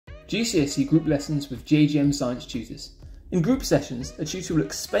GCSE Group Lessons with JGM Science Tutors. In group sessions, a tutor will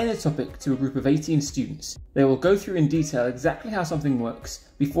explain a topic to a group of 18 students. They will go through in detail exactly how something works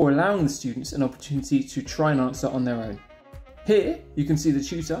before allowing the students an opportunity to try and answer on their own. Here, you can see the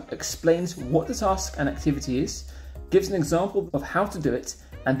tutor explains what the task and activity is, gives an example of how to do it,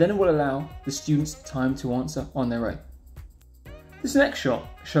 and then will allow the students time to answer on their own. This next shot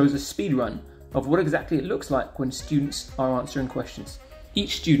shows a speed run of what exactly it looks like when students are answering questions.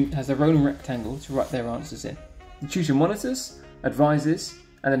 Each student has their own rectangle to write their answers in. The tutor monitors, advises,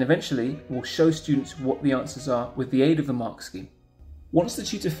 and then eventually will show students what the answers are with the aid of the mark scheme. Once the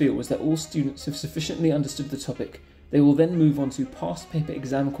tutor feels that all students have sufficiently understood the topic, they will then move on to past paper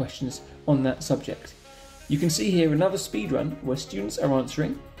exam questions on that subject. You can see here another speed run where students are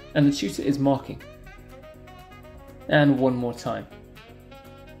answering and the tutor is marking. And one more time.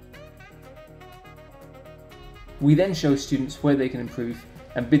 We then show students where they can improve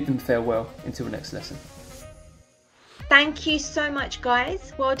and bid them farewell until the next lesson. Thank you so much,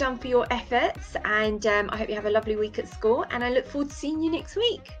 guys. Well done for your efforts, and I hope you have a lovely week at school, and I look forward to seeing you next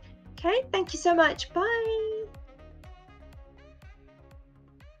week. Okay, thank you so much. Bye.